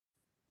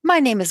My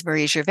name is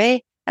Marie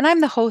Gervais, and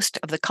I'm the host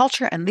of the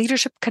Culture and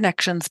Leadership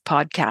Connections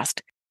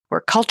podcast,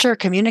 where culture,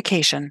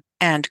 communication,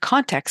 and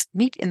context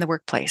meet in the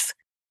workplace.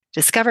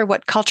 Discover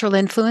what cultural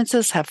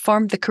influences have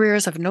formed the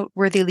careers of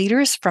noteworthy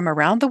leaders from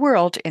around the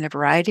world in a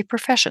variety of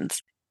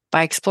professions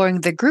by exploring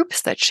the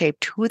groups that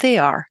shaped who they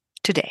are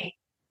today.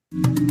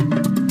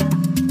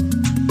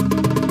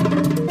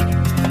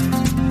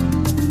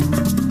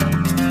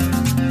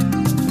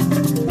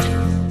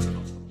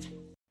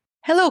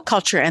 Hello,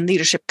 Culture and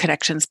Leadership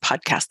Connections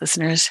podcast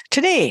listeners.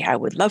 Today, I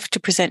would love to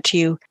present to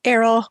you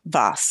Errol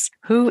Voss,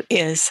 who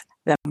is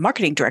the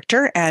marketing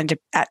director and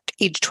at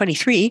age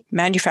 23,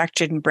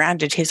 manufactured and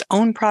branded his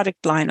own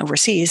product line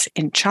overseas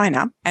in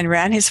China and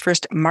ran his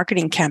first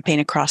marketing campaign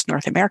across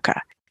North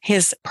America.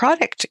 His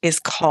product is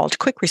called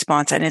Quick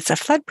Response, and it's a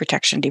flood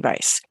protection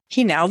device.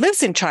 He now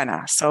lives in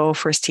China. So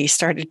first he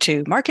started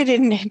to market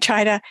in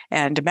China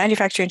and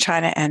manufacture in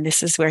China, and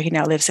this is where he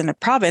now lives in the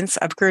province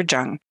of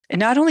Zhejiang. And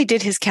not only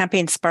did his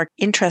campaign spark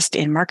interest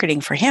in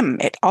marketing for him,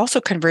 it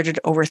also converted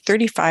over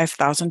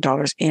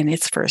 $35,000 in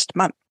its first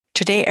month.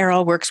 Today,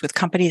 Errol works with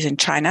companies in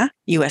China,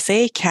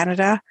 USA,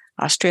 Canada,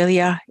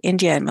 Australia,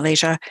 India, and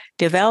Malaysia,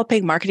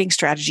 developing marketing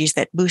strategies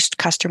that boost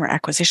customer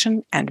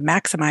acquisition and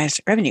maximize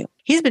revenue.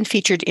 He's been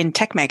featured in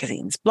tech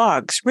magazines,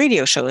 blogs,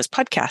 radio shows,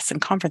 podcasts,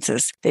 and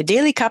conferences. The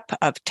Daily Cup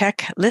of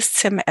Tech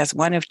lists him as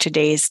one of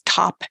today's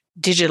top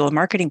digital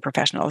marketing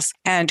professionals,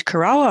 and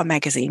Kurawa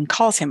magazine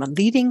calls him a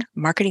leading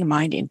marketing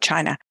mind in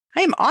China.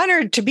 I am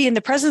honored to be in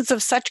the presence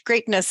of such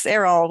greatness,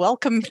 Errol.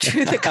 Welcome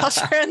to the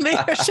Culture and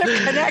Leadership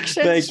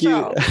Connections Thank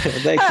show. you.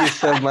 Thank you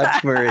so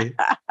much, Marie.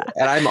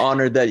 And I'm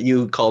honored that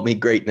you call me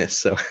greatness.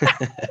 So,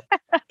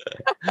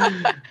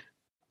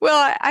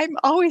 Well, I'm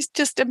always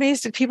just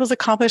amazed at people's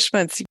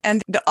accomplishments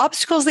and the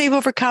obstacles they've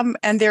overcome,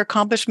 and their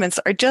accomplishments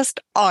are just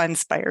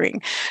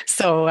awe-inspiring.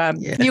 So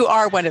You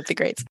are one of the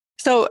greats.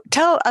 So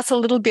tell us a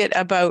little bit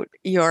about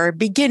your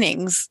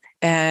beginnings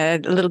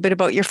and a little bit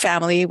about your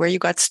family, where you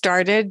got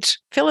started.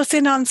 Fill us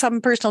in on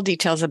some personal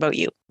details about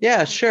you.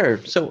 Yeah,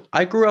 sure. So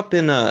I grew up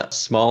in a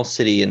small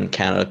city in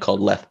Canada called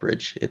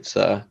Lethbridge. It's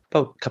about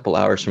a couple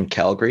hours from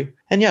Calgary.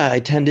 And yeah, I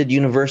attended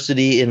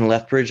university in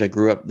Lethbridge. I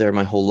grew up there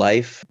my whole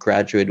life,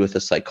 graduated with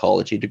a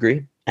psychology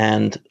degree.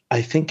 And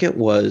I think it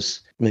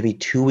was maybe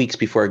 2 weeks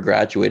before I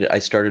graduated, I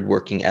started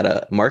working at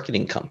a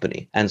marketing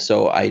company. And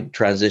so I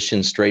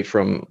transitioned straight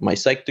from my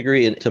psych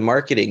degree into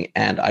marketing,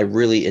 and I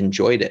really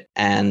enjoyed it.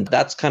 And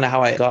that's kind of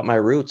how I got my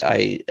roots.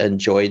 I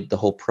enjoyed the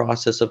whole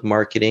process of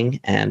marketing,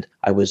 and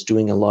I was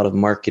doing a lot of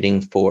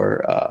marketing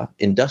for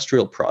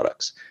industrial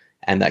products.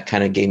 And that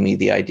kind of gave me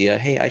the idea,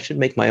 hey, I should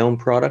make my own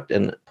product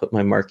and put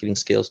my marketing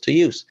skills to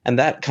use. And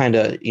that kind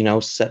of,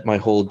 set my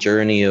whole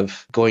journey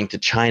of going to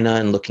China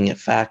and looking at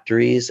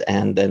factories,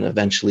 and then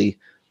eventually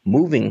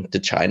moving to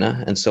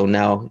China. And so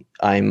now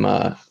I'm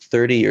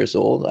 30 years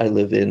old. I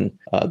live in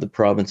the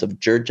province of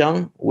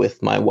Zhejiang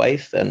with my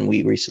wife, and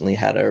we recently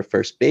had our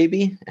first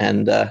baby.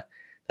 And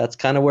that's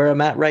kind of where I'm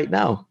at right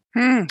now.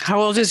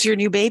 How old is your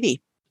new baby?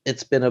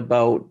 It's been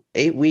about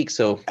 8 weeks.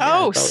 So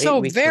so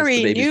 8 weeks very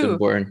since the baby's new. been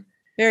born.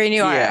 Very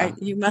new. Yeah.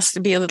 You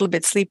must be a little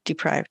bit sleep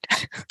deprived.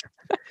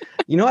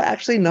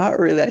 Actually not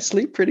really. I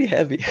sleep pretty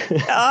heavy.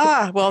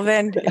 Well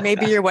then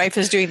maybe your wife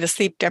is doing the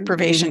sleep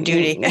deprivation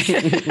duty.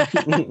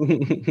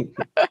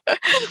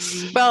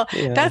 Well,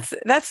 yeah.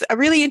 That's a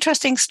really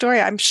interesting story.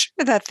 I'm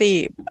sure that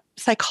the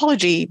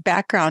psychology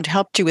background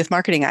helped you with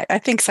marketing. I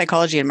think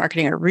psychology and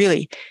marketing are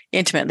really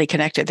intimately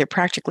connected. They're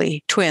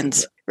practically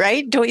twins,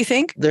 right? Don't you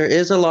think? There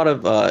is a lot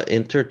of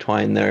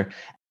intertwine there.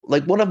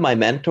 Like one of my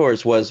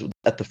mentors was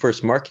at the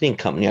first marketing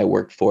company I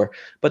worked for.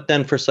 But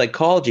then for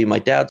psychology, my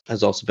dad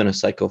has also been a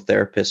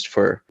psychotherapist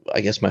for, I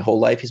guess, my whole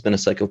life. He's been a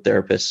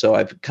psychotherapist. So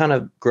I've kind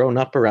of grown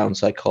up around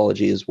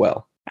psychology as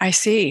well. I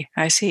see.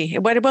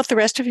 What about the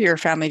rest of your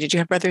family? Did you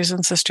have brothers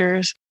and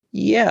sisters?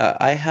 Yeah,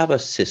 I have a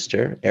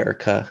sister,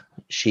 Erica.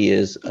 She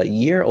is a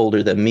year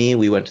older than me.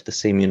 We went to the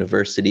same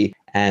university,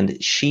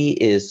 and she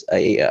is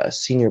a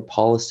senior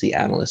policy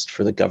analyst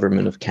for the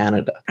government of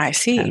Canada. I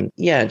see.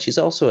 And she's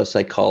also a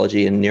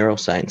psychology and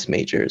neuroscience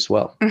major as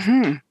well.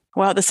 Mm-hmm.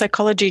 Well, the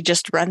psychology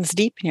just runs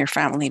deep in your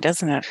family,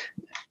 doesn't it?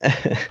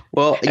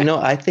 Well,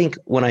 I think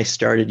when I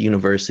started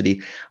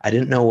university, I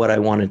didn't know what I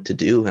wanted to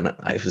do. And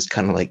I was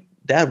kind of like,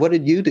 Dad, what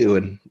did you do?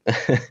 And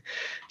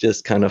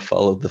just kind of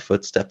followed the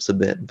footsteps a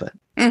bit, but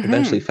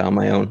eventually found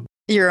my own.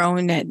 Your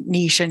own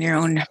niche and your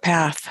own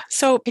path.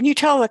 So can you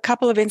tell a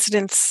couple of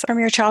incidents from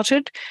your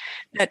childhood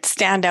that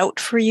stand out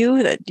for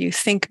you that you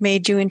think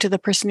made you into the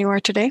person you are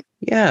today?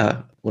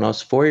 Yeah. When I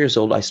was 4 years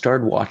old, I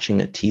started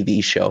watching a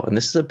TV show, and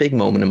this is a big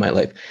moment in my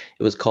life.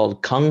 It was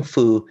called Kung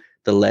Fu: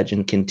 The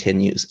Legend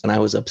Continues. And I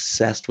was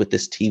obsessed with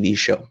this TV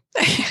show.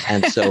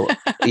 And so,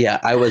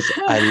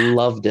 I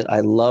loved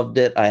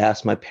it. I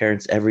asked my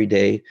parents every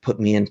day, put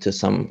me into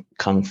some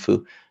Kung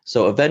Fu.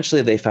 So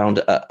eventually they found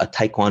a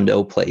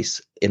Taekwondo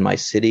place in my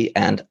city.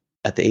 And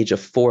at the age of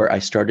 4, I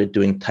started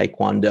doing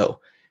Taekwondo.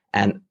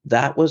 And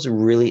that was a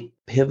really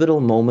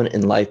pivotal moment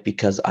in life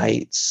because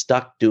I've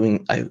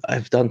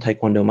done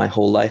Taekwondo my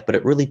whole life, but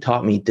it really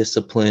taught me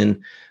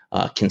discipline,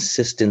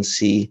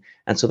 consistency.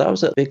 And so that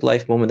was a big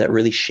life moment that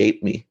really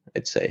shaped me,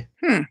 I'd say.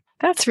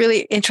 That's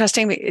really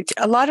interesting.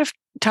 A lot of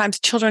times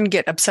children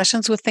get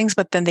obsessions with things,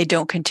 but then they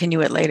don't continue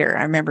it later.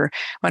 I remember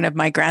one of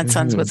my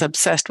grandsons was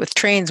obsessed with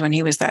trains when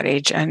he was that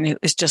age, and it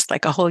was just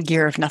like a whole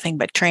year of nothing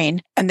but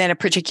train, and then a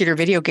particular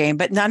video game,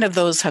 but none of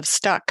those have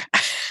stuck.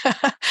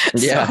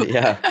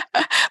 Yeah.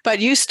 But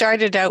you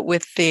started out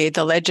with the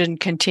legend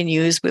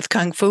continues with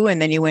Kung Fu,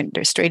 and then you went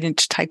straight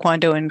into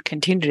Taekwondo and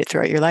continued it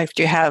throughout your life.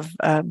 Do you have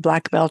a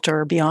black belt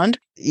or beyond?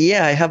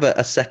 Yeah, I have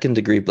a second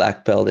degree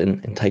black belt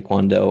in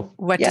Taekwondo.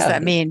 What does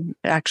that mean,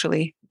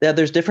 actually? Yeah,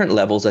 there's different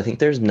levels. I think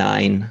there's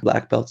 9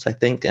 black belts, I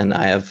think, and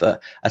I have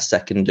a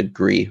second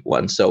degree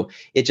one. So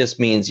it just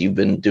means you've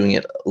been doing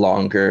it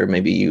longer.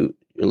 Maybe you're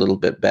a little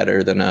bit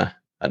better than a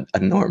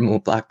normal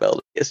black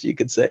belt, I guess you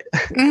could say.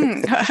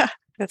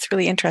 That's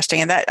really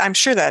interesting. And that I'm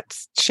sure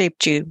that's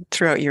shaped you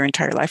throughout your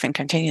entire life and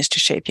continues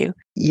to shape you.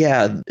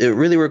 Yeah, it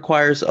really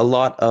requires a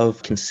lot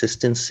of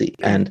consistency.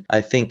 And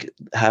I think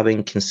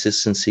having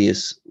consistency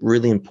is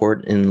really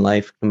important in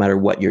life, no matter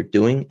what you're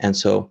doing. And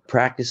so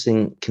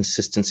practicing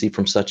consistency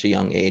from such a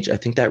young age, I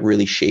think that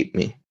really shaped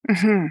me.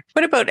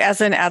 What about as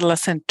an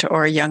adolescent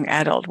or a young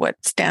adult? What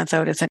stands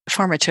out as a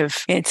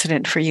formative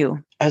incident for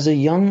you? As a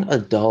young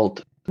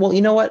adult, well,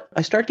 you know what?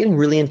 I started getting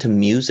really into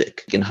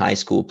music in high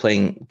school,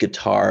 playing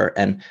guitar.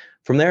 And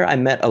from there, I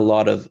met a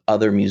lot of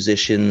other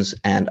musicians.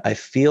 And I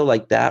feel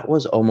like that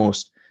was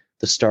almost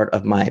the start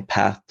of my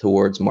path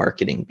towards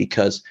marketing,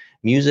 because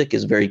music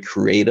is very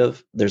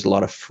creative. There's a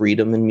lot of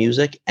freedom in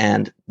music.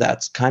 And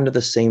that's kind of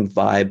the same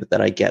vibe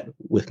that I get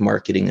with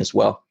marketing as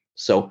well.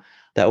 So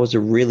that was a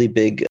really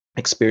big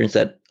experience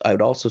that I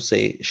would also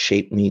say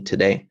shaped me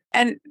today.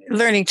 And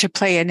learning to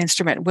play an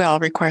instrument well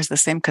requires the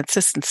same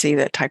consistency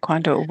that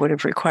Taekwondo would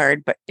have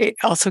required, but it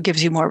also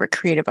gives you more of a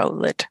creative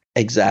outlet.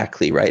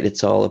 Exactly, right.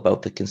 It's all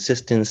about the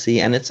consistency,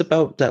 and it's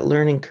about that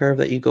learning curve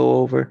that you go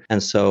over.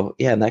 And so,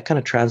 yeah, and that kind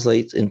of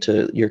translates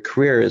into your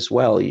career as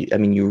well.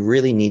 You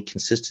really need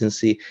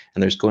consistency,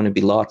 and there's going to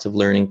be lots of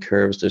learning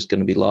curves. There's going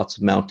to be lots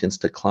of mountains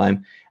to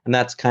climb. And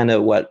that's kind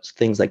of what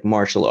things like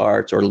martial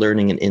arts or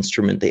learning an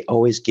instrument, they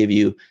always give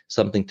you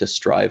something to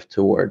strive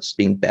towards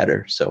being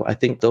better. So I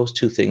think those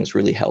two things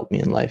really helped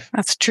me in life.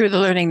 That's true. The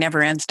learning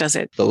never ends, does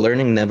it? The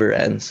learning never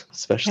ends,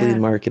 especially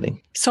in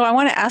marketing. So I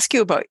want to ask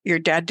you about your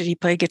dad. Did he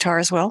play guitar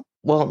as well?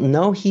 Well,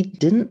 no, he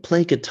didn't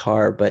play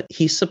guitar, but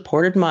he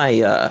supported my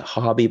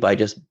hobby by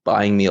just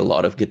buying me a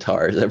lot of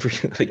guitars.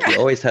 He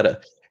always had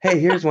hey,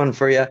 here's one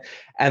for you.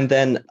 And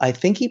then I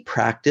think he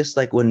practiced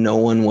like when no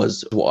one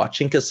was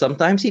watching, because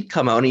sometimes he'd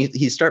come out and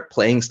he'd start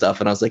playing stuff.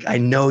 And I was like, I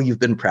know you've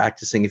been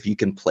practicing if you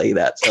can play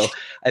that. So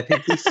I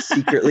think he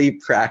secretly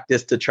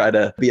practiced to try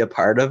to be a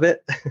part of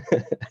it.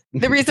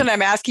 The reason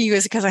I'm asking you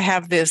is because I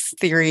have this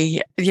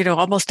theory,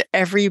 almost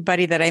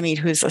everybody that I meet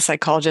who's a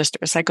psychologist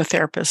or a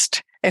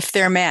psychotherapist, if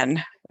they're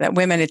men, that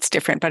women, it's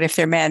different. But if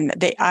they're men,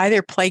 they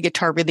either play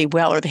guitar really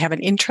well or they have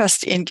an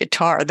interest in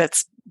guitar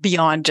that's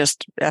beyond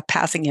just a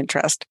passing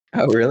interest.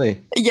 Oh,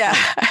 really? Yeah.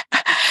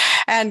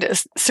 And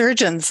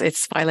surgeons,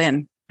 it's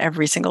violin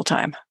every single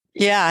time.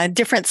 Yeah, and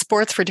different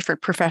sports for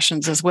different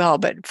professions as well.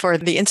 But for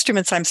the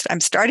instruments, I'm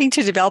starting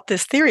to develop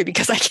this theory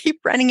because I keep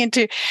running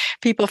into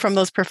people from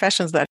those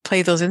professions that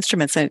play those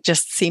instruments, and it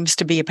just seems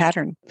to be a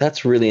pattern.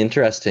 That's really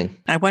interesting.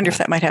 I wonder if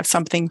that might have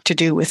something to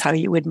do with how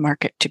you would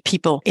market to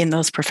people in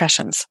those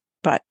professions.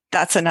 But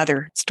that's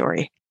another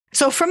story.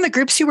 So from the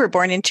groups you were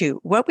born into,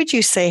 what would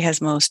you say has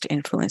most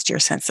influenced your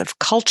sense of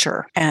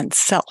culture and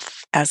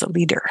self as a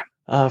leader?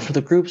 For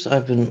the groups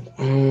I've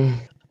been,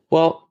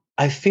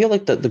 I feel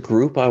like that the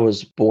group I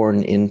was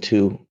born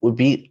into would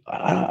be,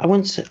 I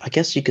wouldn't say, I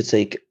guess you could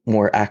say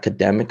more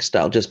academic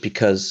style, just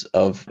because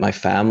of my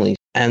family.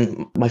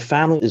 And my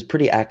family is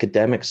pretty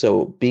academic.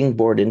 So being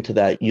born into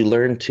that, you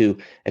learn to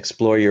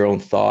explore your own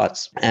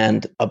thoughts.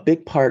 And a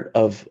big part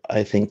of,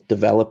 I think,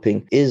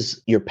 developing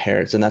is your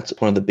parents. And that's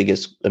one of the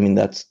biggest,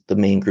 that's the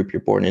main group you're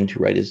born into,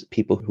 right? Is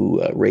people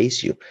who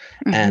raise you.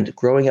 Mm-hmm. And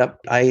growing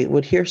up, I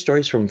would hear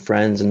stories from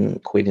friends and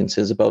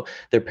acquaintances about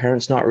their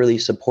parents not really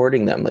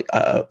supporting them. Like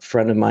a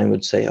friend of mine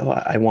would say, oh,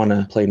 I want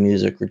to play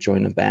music or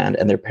join a band.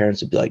 And their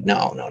parents would be like,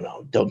 no,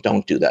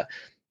 don't do that.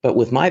 But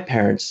with my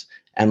parents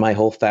and my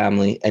whole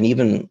family, and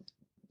even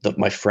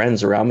my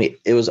friends around me,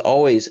 it was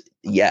always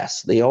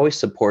yes. They always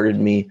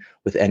supported me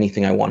with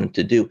anything I wanted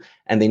to do.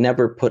 And they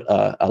never put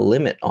a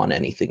limit on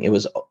anything. It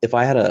was, if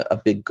I had a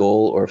big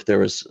goal or if there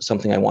was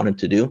something I wanted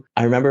to do,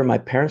 I remember my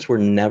parents were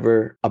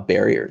never a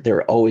barrier. They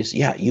were always,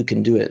 yeah, you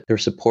can do it. They're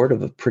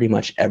supportive of pretty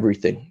much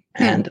everything.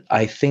 And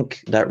I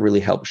think that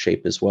really helped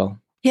shape as well.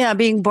 Yeah,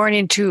 being born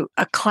into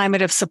a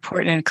climate of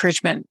support and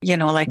encouragement,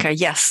 like a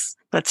yes,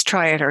 let's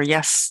try it, or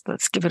yes,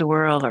 let's give it a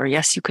whirl, or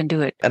yes, you can do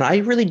it. And I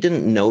really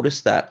didn't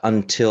notice that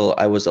until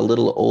I was a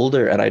little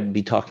older, and I'd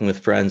be talking with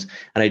friends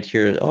and I'd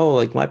hear, oh,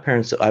 like my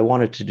parents, I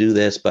wanted to do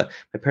this, but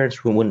my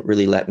parents wouldn't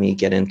really let me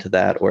get into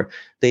that, or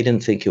they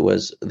didn't think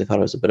they thought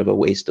it was a bit of a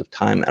waste of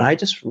time. And I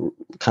just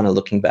kind of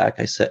looking back,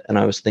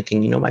 I was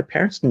thinking, my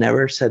parents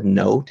never said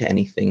no to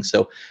anything.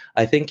 So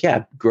I think,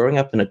 growing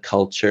up in a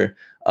culture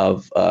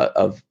of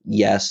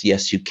yes,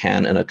 you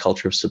can, and a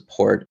culture of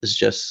support is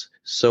just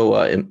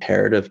so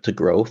imperative to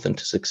growth and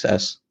to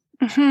success.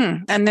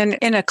 And then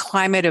in a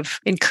climate of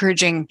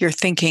encouraging your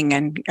thinking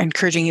and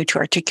encouraging you to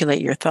articulate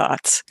your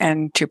thoughts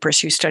and to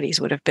pursue studies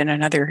would have been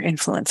another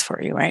influence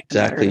for you, right?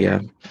 Exactly,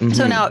 yeah.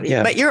 So now,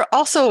 Yeah. but you're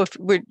also, if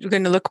we're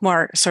going to look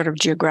more sort of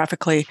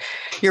geographically,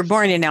 you're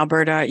born in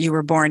Alberta. You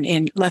were born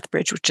in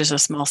Lethbridge, which is a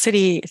small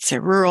city. It's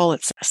a rural,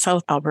 it's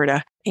South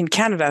Alberta. In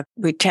Canada,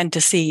 we tend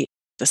to see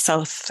the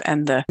South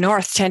and the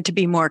North tend to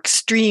be more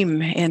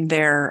extreme in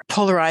their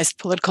polarized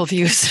political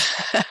views.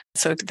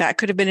 So that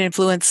could have been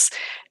influence.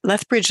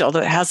 Lethbridge,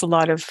 although it has a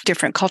lot of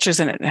different cultures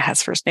in it, it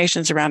has First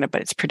Nations around it,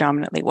 but it's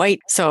predominantly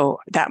white. So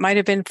that might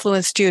have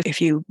influenced you.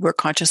 If you were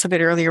conscious of it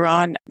earlier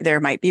on,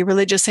 there might be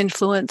religious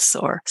influence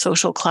or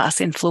social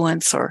class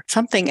influence or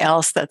something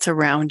else that's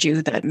around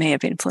you that may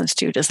have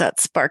influenced you. Does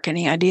that spark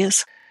any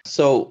ideas?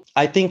 So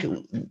I think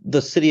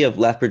the city of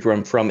Lethbridge, where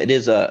I'm from, it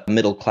is a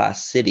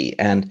middle-class city.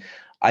 And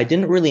I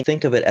didn't really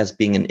think of it as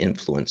being an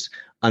influence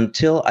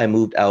until I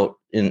moved out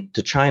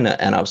into China,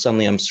 and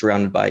I'm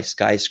surrounded by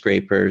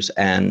skyscrapers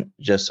and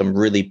just some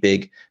really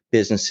big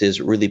businesses,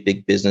 really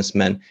big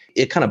businessmen.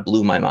 It kind of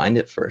blew my mind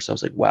at first. I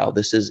was like, wow,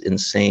 this is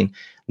insane.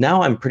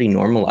 Now I'm pretty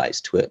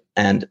normalized to it,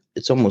 and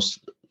it's almost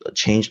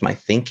changed my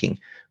thinking.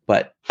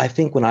 But I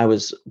think when I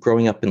was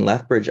growing up in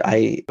Lethbridge,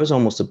 I was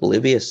almost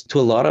oblivious to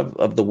a lot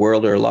of the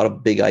world, or a lot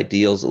of big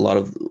ideals,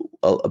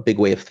 a big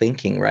way of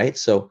thinking, right?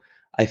 So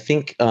I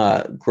think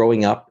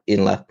growing up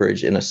in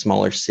Lethbridge in a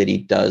smaller city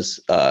does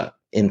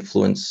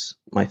influence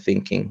my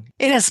thinking.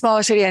 In a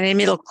smaller city and a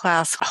middle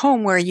class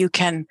home where you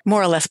can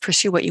more or less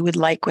pursue what you would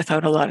like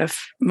without a lot of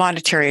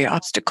monetary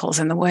obstacles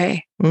in the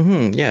way.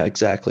 Yeah,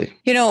 exactly.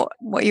 You know,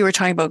 what you were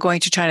talking about going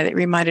to China, that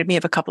reminded me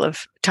of a couple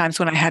of times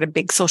when I had a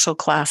big social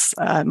class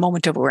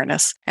moment of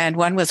awareness. And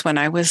one was when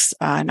I was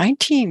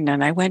 19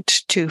 and I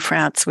went to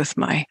France with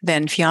my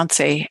then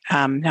fiance,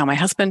 now my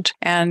husband,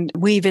 and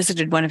we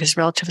visited one of his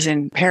relatives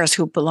in Paris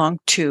who belonged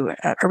to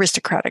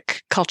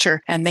aristocratic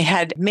culture. And they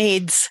had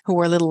maids who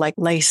wore little like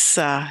lace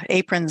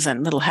aprons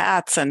and little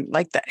hats and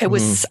like that. It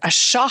was a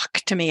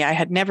shock to me. I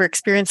had never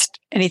experienced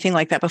anything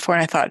like that before.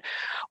 And I thought,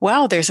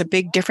 wow, there's a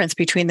big difference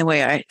between the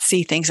way I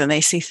see things and they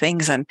see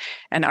things, and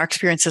our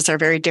experiences are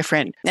very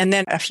different. And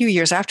then a few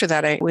years after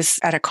that, I was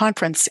at a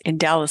conference in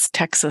Dallas,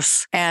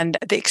 Texas, and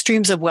the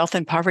extremes of wealth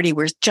and poverty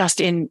were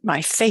just in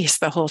my face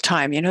the whole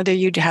time. You know, there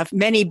you'd have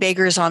many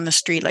beggars on the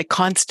street, like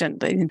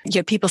constantly. You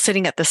had people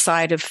sitting at the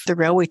side of the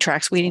railway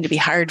tracks waiting to be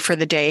hired for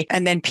the day.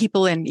 And then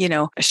people in, you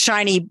know,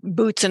 shiny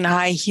boots and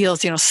high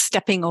heels, you know,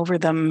 stepping over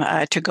them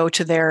to go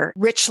to their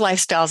rich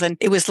lifestyles. And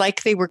it was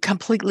like they were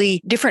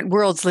completely different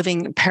worlds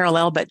living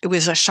parallel, but it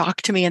was a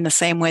shock to me in the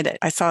same way that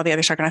I saw the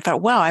other shock. And I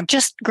thought, wow, I'm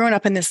just growing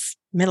up in this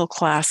middle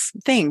class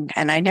thing,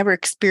 and I never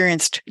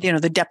experienced, you know,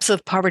 the depths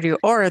of poverty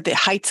or the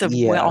heights of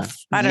wealth.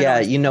 I don't know.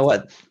 You know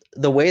what?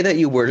 The way that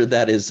you worded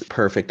that is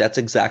perfect. That's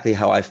exactly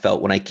how I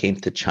felt when I came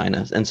to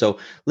China. And so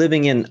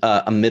living in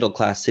a middle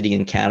class city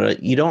in Canada,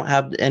 you don't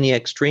have any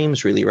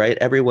extremes really, right?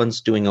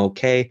 Everyone's doing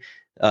okay.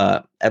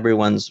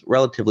 Everyone's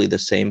relatively the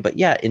same. But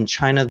yeah, in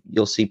China,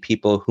 you'll see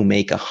people who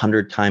make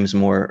 100 times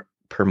more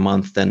per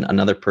month than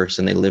another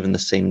person. They live in the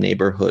same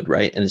neighborhood,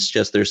 right? And it's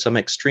just, there's some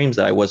extremes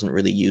that I wasn't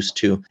really used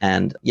to.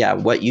 And yeah,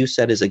 what you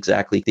said is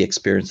exactly the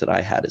experience that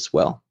I had as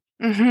well.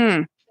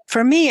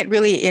 For me, it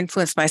really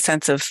influenced my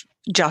sense of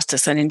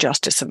justice and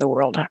injustice in the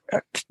world.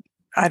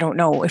 I don't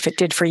know if it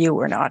did for you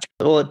or not.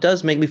 Well, it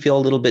does make me feel a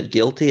little bit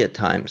guilty at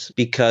times,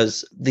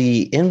 because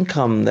the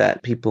income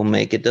that people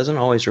make, it doesn't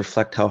always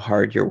reflect how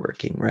hard you're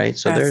working, right?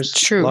 So there's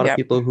true, a lot of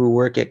people who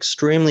work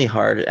extremely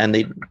hard and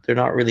they're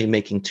not really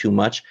making too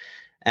much.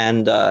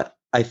 And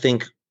I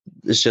think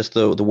it's just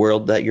the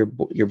world that you're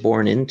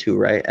born into,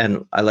 right?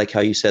 And I like how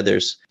you said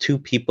there's two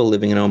people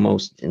living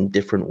in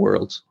different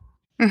worlds.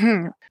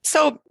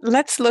 So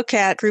let's look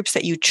at groups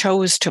that you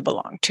chose to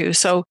belong to.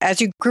 So as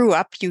you grew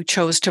up, you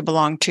chose to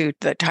belong to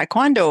the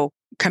Taekwondo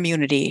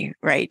community,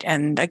 right?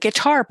 And a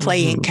guitar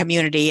playing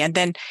community, and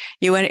then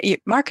you went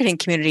marketing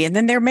community. And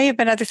then there may have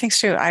been other things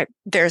too.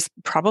 There's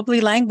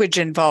probably language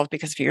involved,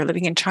 because if you're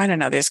living in China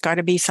now, there's got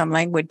to be some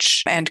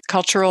language and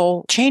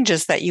cultural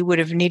changes that you would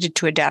have needed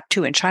to adapt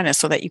to in China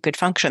so that you could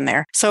function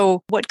there.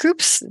 So what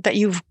groups that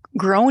you've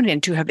grown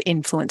into have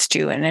influenced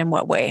you, and in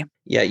what way?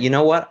 Yeah, you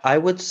know what? I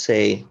would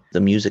say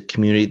the music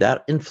community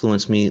that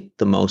influenced me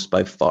the most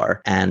by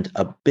far. And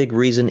a big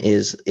reason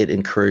is it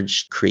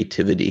encouraged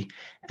creativity.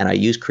 And I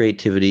use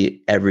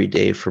creativity every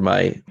day for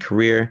my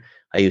career.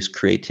 I use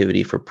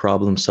creativity for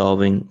problem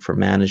solving, for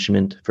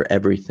management, for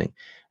everything.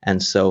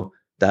 And so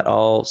that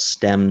all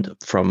stemmed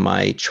from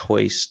my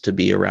choice to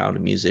be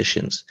around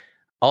musicians.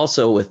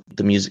 Also with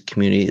the music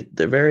community,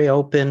 they're very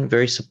open,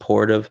 very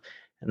supportive,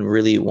 and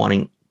really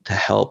wanting to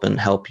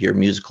help your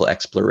musical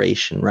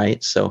exploration,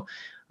 right? So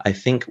I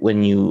think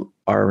when you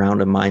are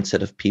around a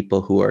mindset of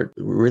people who are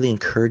really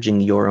encouraging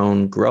your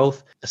own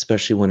growth,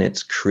 especially when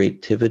it's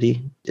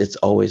creativity, it's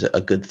always a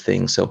good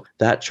thing. So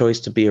that choice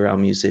to be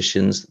around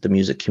musicians, the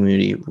music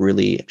community,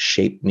 really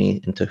shaped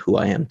me into who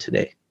I am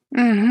today.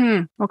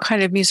 What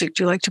kind of music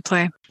do you like to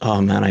play?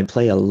 Oh man, I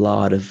play a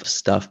lot of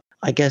stuff.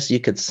 I guess you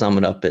could sum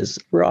it up as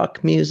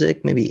rock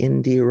music, maybe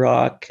indie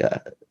rock,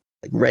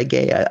 like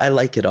reggae. I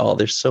like it all.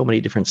 There's so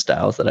many different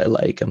styles that I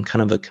like. I'm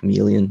kind of a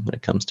chameleon when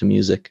it comes to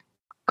music.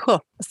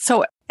 Cool.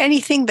 So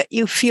anything that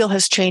you feel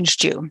has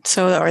changed you,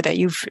 or that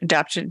you've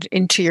adapted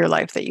into your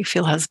life that you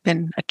feel has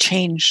been a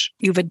change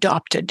you've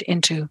adopted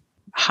into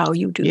how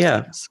you do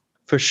things?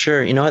 For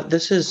sure. You know what?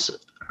 This is,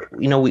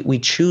 we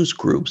choose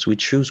groups. We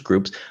choose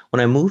groups. When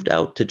I moved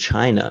out to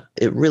China,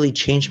 it really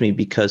changed me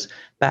because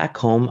back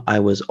home, I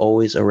was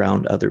always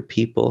around other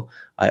people.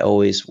 I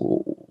always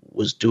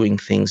was doing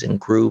things in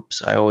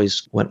groups. I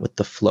always went with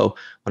the flow.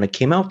 When I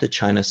came out to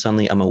China,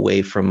 suddenly I'm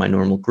away from my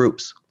normal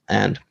groups.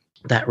 And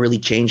that really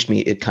changed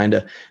me. It kind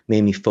of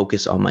made me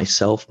focus on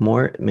myself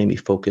more. It made me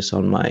focus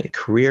on my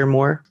career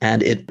more.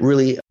 And it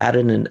really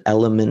added an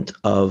element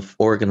of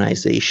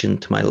organization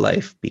to my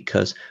life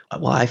because,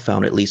 well, I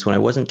found at least when I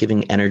wasn't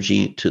giving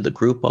energy to the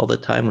group all the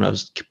time, when I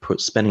was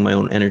spending my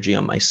own energy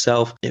on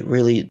myself, it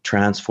really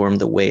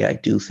transformed the way I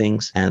do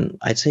things. And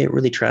I'd say it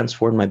really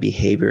transformed my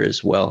behavior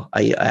as well.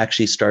 I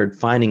actually started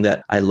finding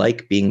that I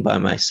like being by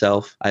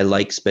myself. I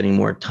like spending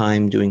more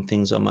time doing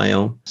things on my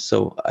own.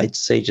 So I'd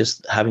say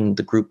just having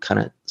the group kind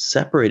of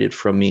separated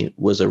from me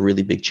was a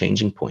really big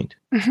changing point.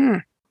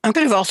 It could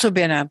have also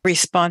been a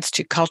response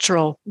to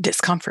cultural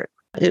discomfort.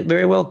 It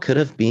very well could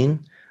have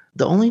been.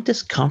 The only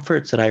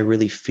discomforts that I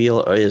really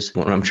feel is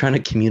when I'm trying to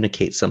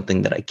communicate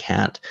something that I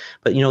can't.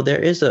 But, there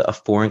is a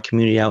foreign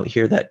community out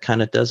here that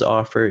kind of does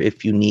offer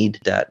if you need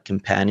that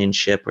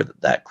companionship or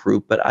that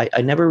group. But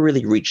I never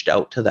really reached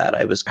out to that.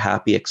 I was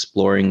happy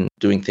exploring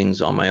doing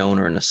things on my own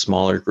or in a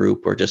smaller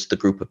group or just the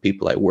group of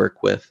people I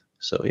work with.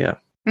 So, yeah.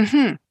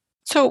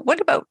 So what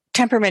about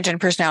temperament and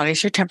personality?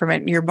 So your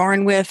temperament you're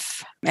born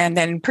with, and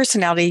then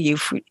personality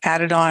you've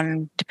added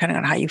on depending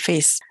on how you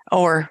face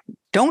or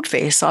don't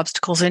face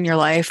obstacles in your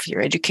life,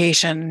 your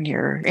education,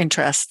 your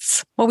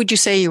interests. What would you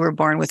say you were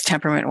born with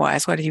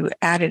temperament-wise? What have you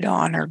added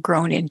on or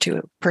grown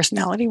into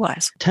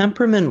personality-wise?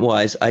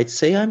 Temperament-wise, I'd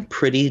say I'm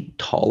pretty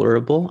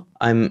tolerable.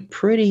 I'm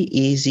pretty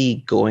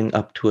easy going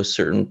up to a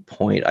certain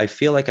point. I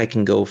feel like I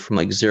can go from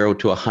like 0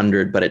 to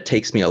 100, but it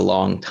takes me a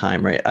long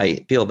time, right?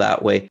 I feel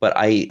that way. But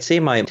I say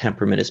my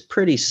temperament is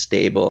pretty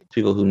stable.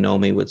 People who know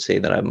me would say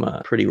that I'm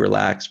pretty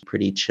relaxed,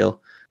 pretty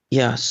chill.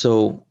 Yeah,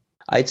 so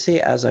I'd say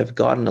as I've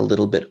gotten a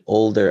little bit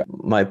older,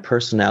 my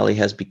personality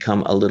has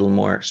become a little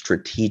more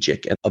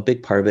strategic. And a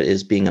big part of it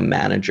is being a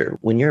manager.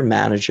 When you're a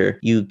manager,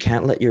 you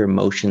can't let your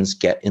emotions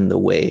get in the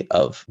way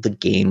of the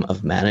game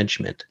of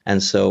management.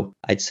 And so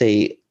I'd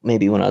say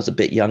maybe when I was a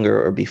bit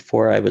younger or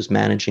before I was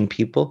managing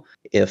people,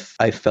 if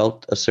I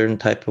felt a certain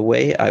type of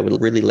way, I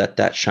would really let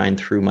that shine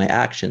through my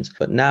actions.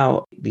 But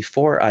now,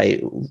 before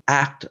I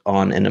act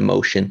on an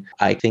emotion,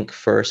 I think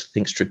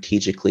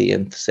strategically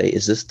and say,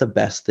 is this the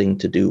best thing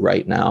to do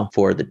right now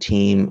for the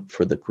team,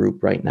 for the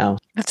group right now?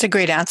 That's a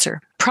great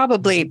answer.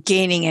 Probably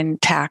gaining in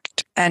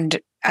tact and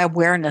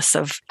awareness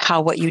of how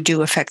what you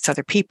do affects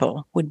other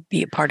people would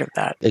be a part of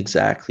that.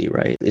 Exactly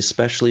right.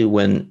 Especially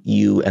when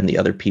you and the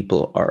other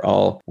people are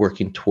all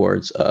working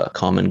towards a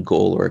common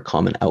goal or a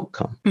common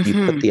outcome.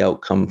 You put the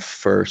outcome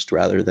first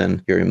rather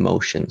than your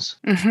emotions.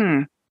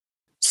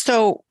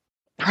 So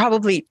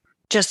probably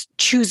just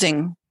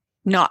choosing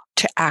not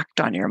to act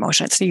on your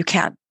emotions. So you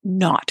can't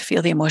not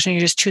feel the emotion.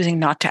 You're just choosing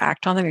not to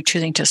act on them. You're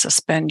choosing to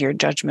suspend your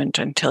judgment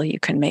until you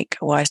can make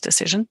a wise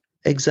decision.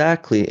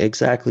 Exactly.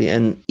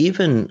 And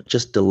even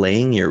just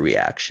delaying your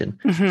reaction.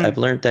 I've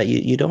learned that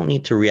you don't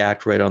need to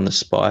react right on the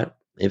spot.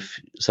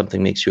 If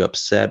something makes you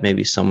upset,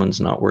 maybe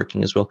someone's not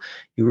working as well,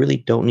 you really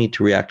don't need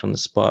to react on the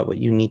spot. What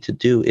you need to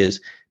do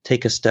is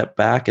take a step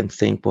back and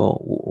think,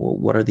 well,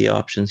 what are the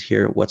options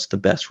here? What's the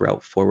best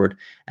route forward?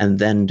 And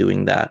then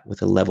doing that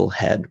with a level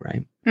head,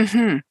 right?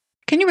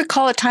 Can you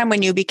recall a time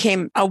when you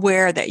became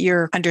aware that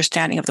your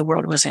understanding of the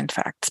world was in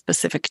fact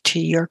specific to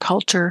your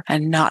culture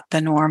and not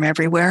the norm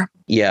everywhere?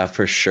 Yeah,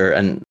 for sure.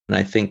 And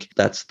I think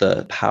that's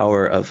the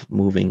power of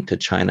moving to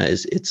China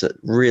is it's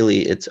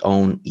really its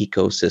own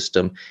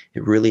ecosystem.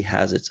 It really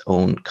has its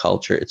own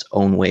culture, its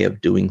own way of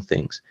doing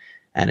things.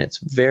 And it's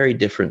very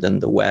different than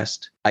the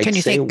West. Can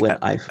you think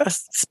a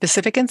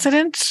specific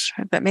incident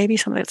that maybe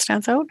something that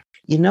stands out?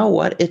 You know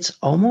what? It's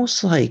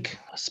almost like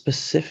a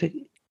specific...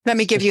 Let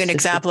me give you an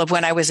example of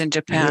when I was in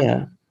Japan.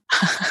 Yeah,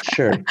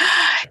 sure.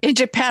 In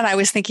Japan, I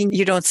was thinking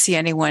you don't see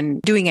anyone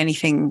doing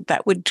anything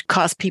that would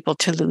cause people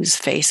to lose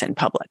face in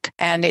public.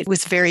 And it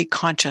was very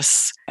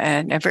conscious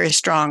and a very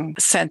strong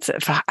sense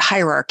of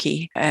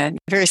hierarchy and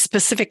very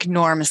specific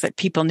norms that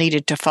people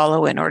needed to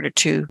follow in order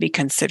to be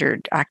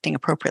considered acting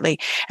appropriately.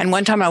 And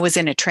one time I was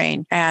in a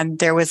train and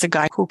there was a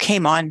guy who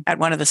came on at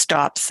one of the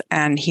stops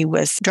and he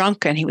was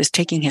drunk and he was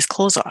taking his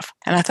clothes off.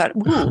 And I thought,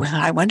 ooh,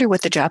 I wonder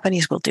what the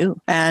Japanese will do.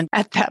 And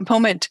at that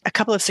moment, a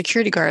couple of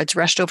security guards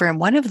rushed over and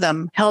one of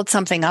them held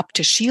something up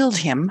to shield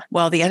him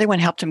while the other one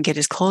helped him get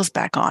his clothes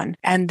back on.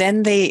 And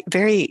then they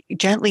very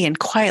gently and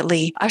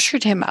quietly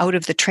ushered him out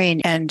of the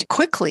train and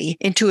quickly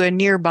into a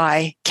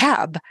nearby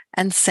cab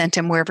and sent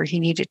him wherever he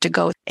needed to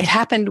go. It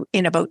happened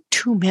in about 2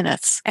 2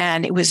 minutes.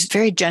 And it was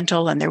very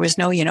gentle. And there was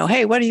no,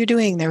 hey, what are you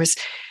doing? There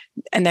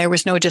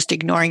was no just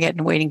ignoring it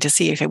and waiting to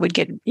see if it would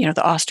get,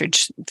 the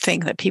ostrich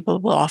thing that people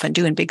will often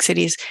do in big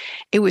cities.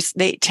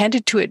 They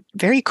tended to it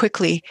very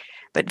quickly,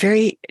 but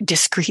very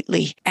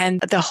discreetly.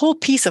 And the whole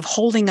piece of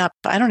holding up,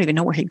 I don't even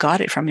know where he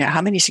got it from.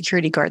 How many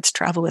security guards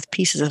travel with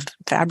pieces of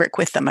fabric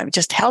with them? I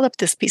just held up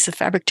this piece of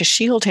fabric to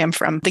shield him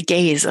from the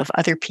gaze of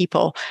other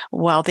people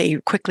while they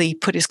quickly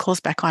put his clothes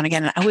back on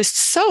again. And I was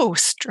so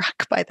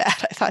struck by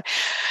that. I thought,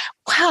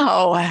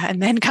 wow.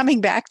 And then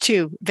coming back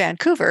to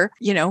Vancouver,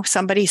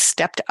 somebody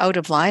stepped out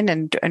of line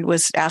and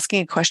was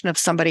asking a question of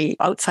somebody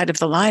outside of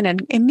the line.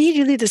 And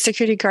immediately the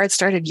security guard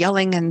started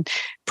yelling and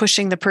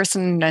pushing the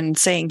person and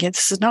saying,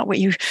 this is not what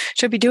you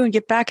should be doing.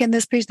 Get back in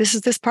this piece.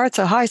 This part's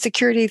a high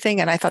security thing.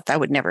 And I thought that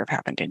would never have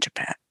happened in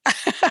Japan.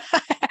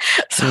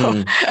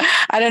 So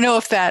I don't know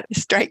if that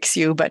strikes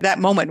you, but that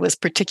moment was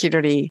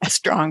particularly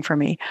strong for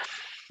me.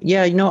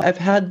 Yeah, I've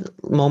had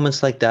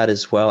moments like that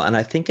as well. And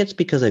I think it's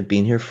because I've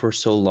been here for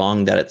so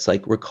long that it's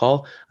like,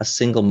 recall a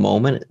single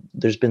moment.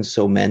 There's been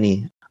so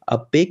many. A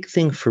big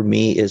thing for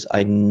me is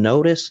I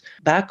notice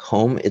back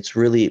home, it's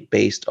really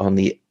based on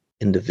the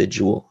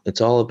individual.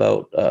 It's all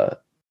about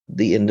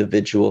the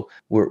individual.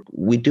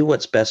 We do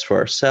what's best for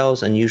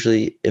ourselves. And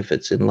usually if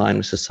it's in line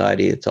with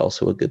society, it's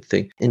also a good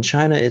thing. In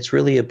China, it's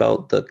really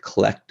about the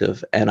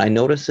collective. And I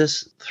notice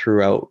this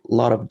throughout a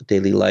lot of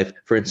daily life.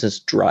 For instance,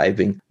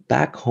 driving.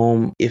 Back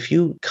home, if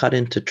you cut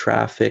into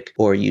traffic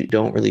or you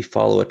don't really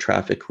follow a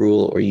traffic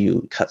rule or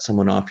you cut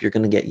someone off, you're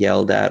going to get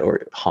yelled at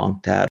or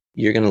honked at.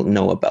 You're going to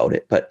know about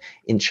it. But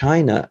in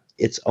China,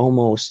 it's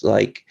almost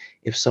like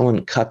if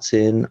someone cuts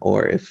in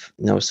or if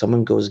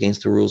someone goes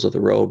against the rules of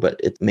the road, but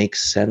it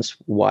makes sense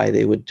why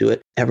they would do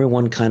it,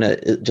 everyone kind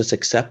of just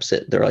accepts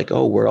it. They're like,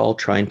 oh, we're all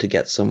trying to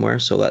get somewhere,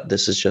 so that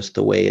this is just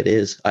the way it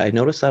is. I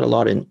notice that a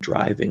lot in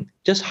driving,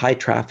 just high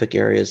traffic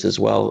areas as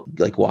well,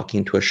 like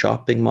walking to a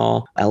shopping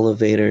mall,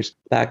 elevators.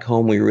 Back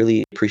home, we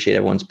really appreciate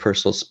everyone's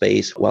personal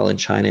space, while in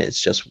China,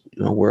 it's just,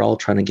 we're all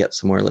trying to get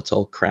somewhere. Let's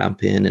all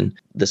cramp in, and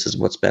this is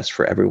what's best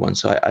for everyone.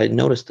 So I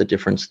noticed the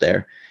difference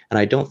there. And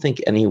I don't think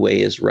any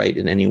way is right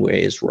and any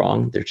way is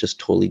wrong. They're just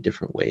totally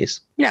different ways.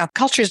 Yeah,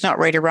 culture is not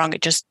right or wrong.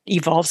 It just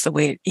evolves the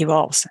way it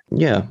evolves.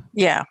 Yeah.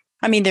 Yeah.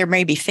 I mean, there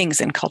may be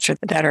things in culture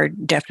that are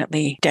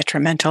definitely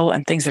detrimental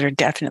and things that are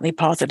definitely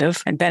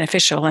positive and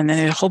beneficial. And then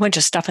there's a whole bunch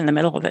of stuff in the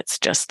middle that's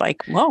just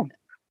like, whoa,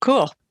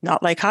 cool.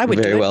 Not like I would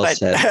do it. Very well but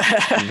said.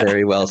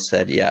 Very well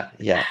said. Yeah,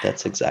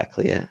 that's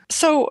exactly it.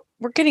 So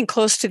we're getting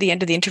close to the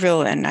end of the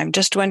interview, and I'm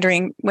just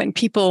wondering, when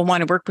people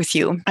want to work with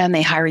you and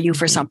they hire you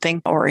for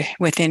something or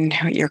within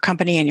your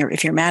company, and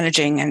if you're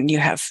managing and you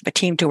have a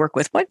team to work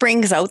with, what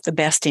brings out the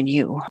best in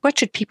you? What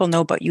should people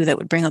know about you that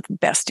would bring out the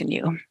best in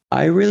you?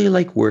 I really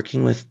like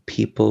working with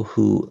people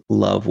who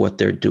love what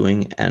they're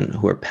doing and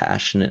who are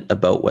passionate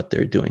about what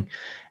they're doing.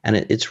 And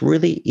it's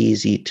really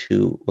easy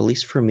to, at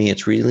least for me,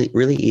 it's really,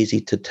 really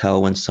easy to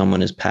tell when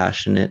someone is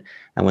passionate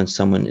and when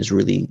someone is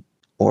really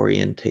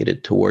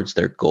orientated towards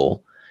their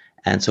goal.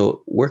 And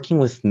so working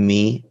with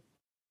me,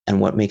 and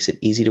what makes it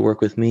easy to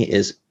work with me,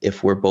 is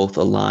if we're both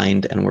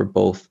aligned and we're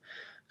both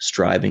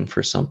striving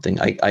for something.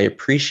 I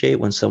appreciate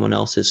when someone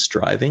else is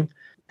striving,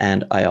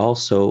 and I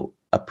also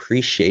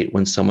appreciate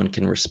when someone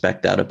can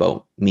respect that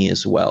about me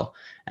as well.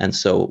 And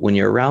so when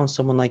you're around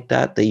someone like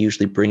that, they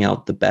usually bring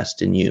out the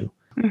best in you.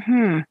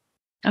 Mm-hmm.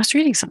 I was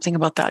reading something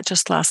about that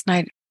just last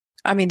night.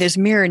 I mean, there's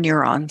mirror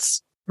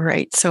neurons,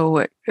 right?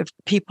 So if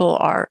people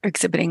are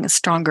exhibiting a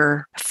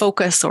stronger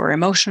focus or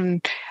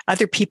emotion,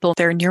 other people,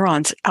 their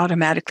neurons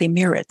automatically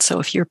mirror it. So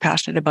if you're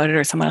passionate about it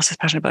or someone else is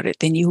passionate about it,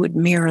 then you would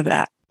mirror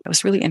that. It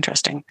was really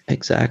interesting.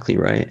 Exactly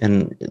right.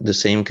 And the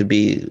same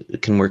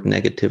can work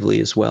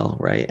negatively as well,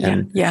 right?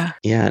 Yeah.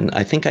 And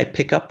I think I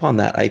pick up on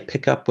that. I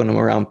pick up when I'm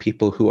around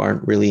people who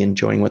aren't really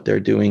enjoying what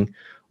they're doing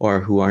or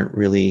who aren't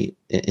really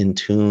in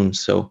tune.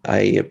 So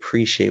I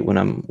appreciate when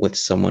I'm with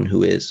someone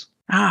who is.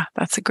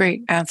 That's a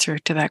great answer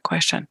to that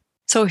question.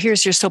 So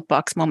here's your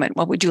soapbox moment.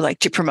 What would you like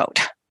to promote?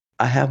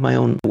 I have my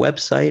own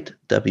website,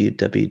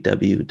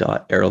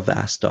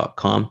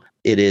 www.errolvast.com.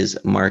 It is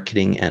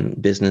marketing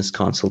and business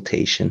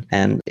consultation.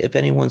 And if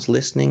anyone's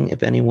listening,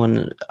 if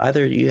anyone,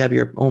 either you have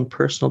your own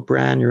personal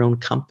brand, your own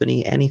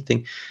company,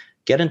 anything,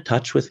 get in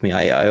touch with me.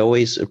 I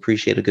always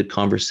appreciate a good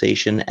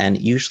conversation.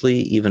 And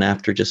usually even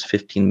after just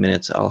 15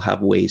 minutes, I'll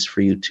have ways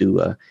for you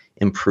to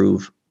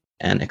improve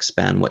and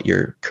expand what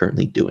you're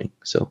currently doing.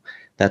 So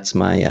that's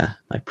my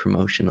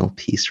promotional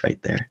piece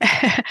right there.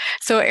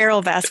 So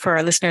Errol Vast for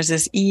our listeners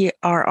is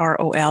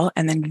ERROL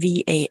and then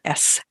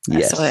VAS.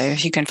 Yes. So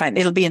if you can find,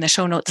 it'll be in the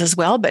show notes as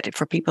well. But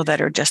for people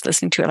that are just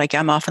listening to it, like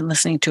I'm often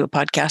listening to a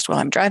podcast while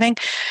I'm driving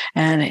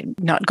and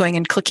not going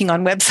and clicking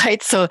on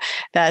websites. So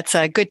that's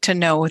good to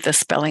know the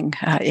spelling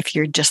if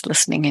you're just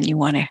listening and you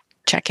want to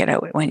check it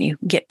out when you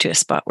get to a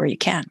spot where you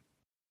can.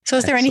 So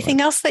is there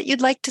anything else that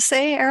you'd like to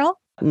say, Errol?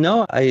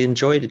 No, I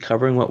enjoyed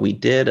covering what we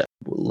did. A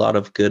lot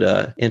of good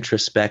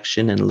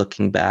introspection and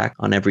looking back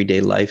on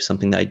everyday life,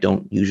 something that I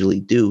don't usually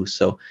do.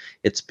 So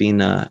it's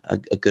been a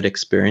good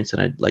experience,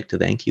 and I'd like to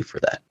thank you for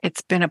that.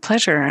 It's been a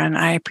pleasure, and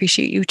I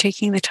appreciate you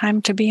taking the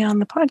time to be on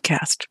the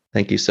podcast.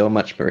 Thank you so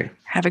much, Marie.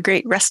 Have a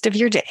great rest of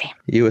your day.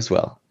 You as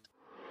well.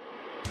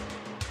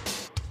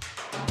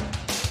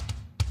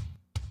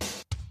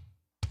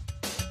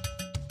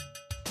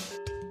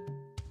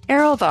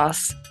 Errol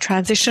Voss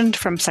transitioned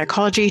from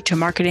psychology to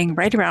marketing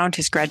right around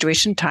his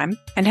graduation time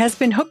and has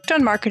been hooked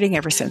on marketing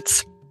ever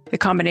since. The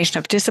combination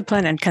of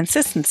discipline and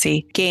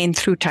consistency gained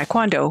through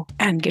taekwondo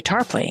and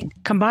guitar playing,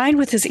 combined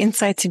with his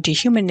insights into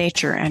human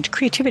nature and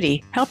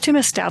creativity, helped him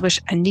establish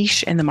a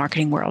niche in the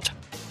marketing world.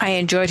 I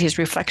enjoyed his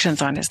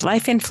reflections on his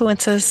life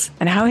influences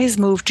and how his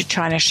move to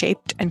China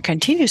shaped and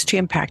continues to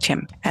impact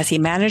him as he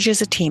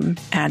manages a team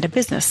and a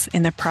business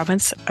in the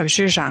province of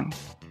Zhejiang.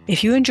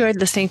 If you enjoyed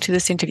listening to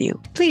this interview,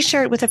 please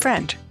share it with a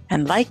friend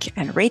and like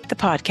and rate the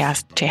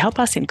podcast to help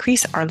us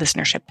increase our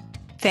listenership.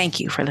 Thank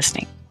you for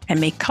listening, and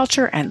may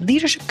culture and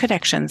leadership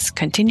connections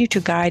continue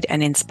to guide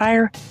and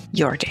inspire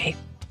your day.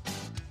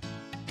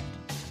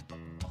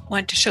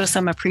 Want to show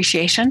some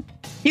appreciation?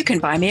 You can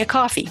buy me a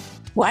coffee.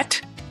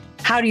 What?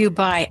 How do you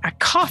buy a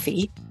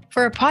coffee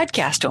for a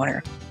podcast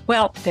owner?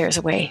 Well, there's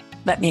a way.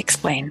 Let me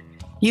explain.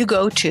 You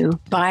go to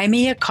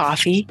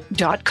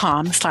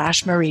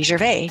buymeacoffee.com/Marie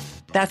Gervais.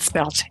 That's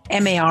spelled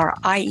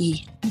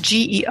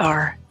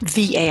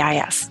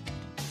MarieGervais.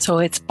 So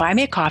it's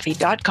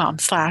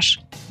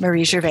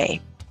buymeacoffee.com/Marie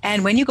Gervais.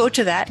 And when you go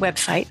to that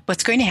website,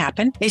 what's going to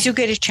happen is you'll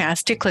get a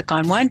chance to click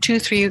on 1, 2,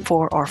 3,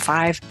 4, or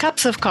 5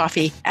 cups of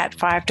coffee at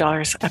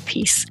 $5 a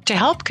piece to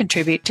help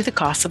contribute to the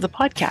cost of the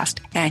podcast.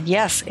 And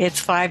yes, it's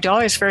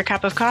 $5 for a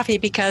cup of coffee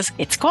because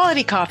it's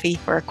quality coffee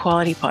for a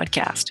quality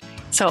podcast.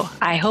 So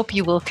I hope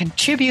you will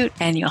contribute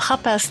and you'll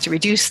help us to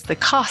reduce the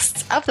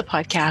costs of the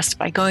podcast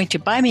by going to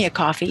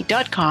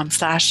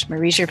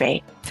buymeacoffee.com/Marie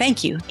Gervais.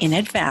 Thank you in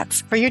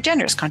advance for your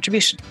generous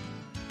contribution.